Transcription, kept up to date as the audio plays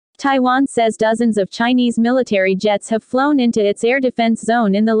Taiwan says dozens of Chinese military jets have flown into its air defense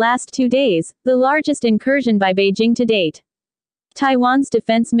zone in the last 2 days, the largest incursion by Beijing to date. Taiwan's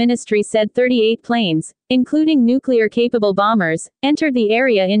defense ministry said 38 planes, including nuclear-capable bombers, entered the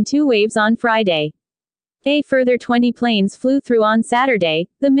area in 2 waves on Friday. A further 20 planes flew through on Saturday,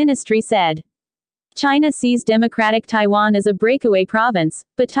 the ministry said. China sees Democratic Taiwan as a breakaway province,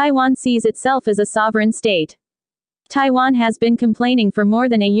 but Taiwan sees itself as a sovereign state. Taiwan has been complaining for more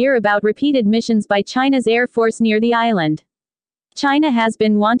than a year about repeated missions by China's Air Force near the island. China has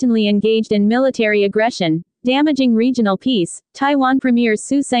been wantonly engaged in military aggression, damaging regional peace, Taiwan Premier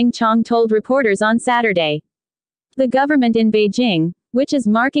Su Seng-chong told reporters on Saturday. The government in Beijing, which is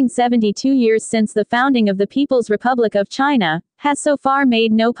marking 72 years since the founding of the People's Republic of China, has so far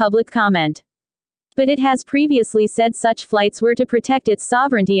made no public comment. But it has previously said such flights were to protect its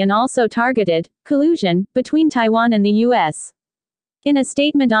sovereignty and also targeted collusion between Taiwan and the U.S. In a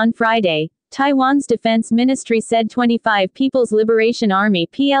statement on Friday, Taiwan's defense ministry said 25 People's Liberation Army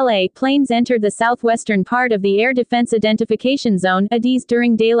 (PLA) planes entered the southwestern part of the Air Defense Identification Zone (ADIZ)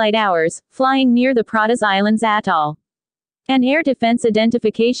 during daylight hours, flying near the Pratas Islands atoll. An Air Defense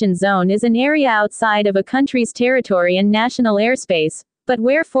Identification Zone is an area outside of a country's territory and national airspace, but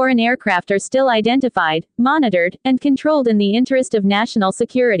where foreign aircraft are still identified, monitored, and controlled in the interest of national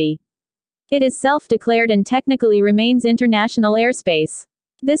security. It is self-declared and technically remains international airspace.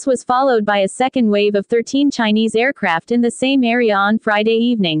 This was followed by a second wave of 13 Chinese aircraft in the same area on Friday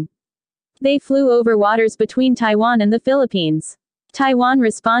evening. They flew over waters between Taiwan and the Philippines. Taiwan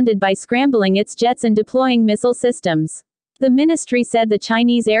responded by scrambling its jets and deploying missile systems. The ministry said the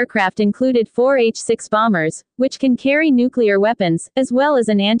Chinese aircraft included 4 H-6 bombers, which can carry nuclear weapons, as well as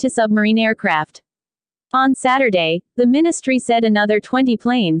an anti-submarine aircraft. On Saturday, the ministry said another 20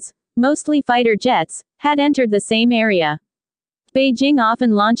 planes, mostly fighter jets, had entered the same area. Beijing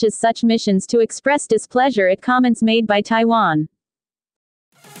often launches such missions to express displeasure at comments made by Taiwan.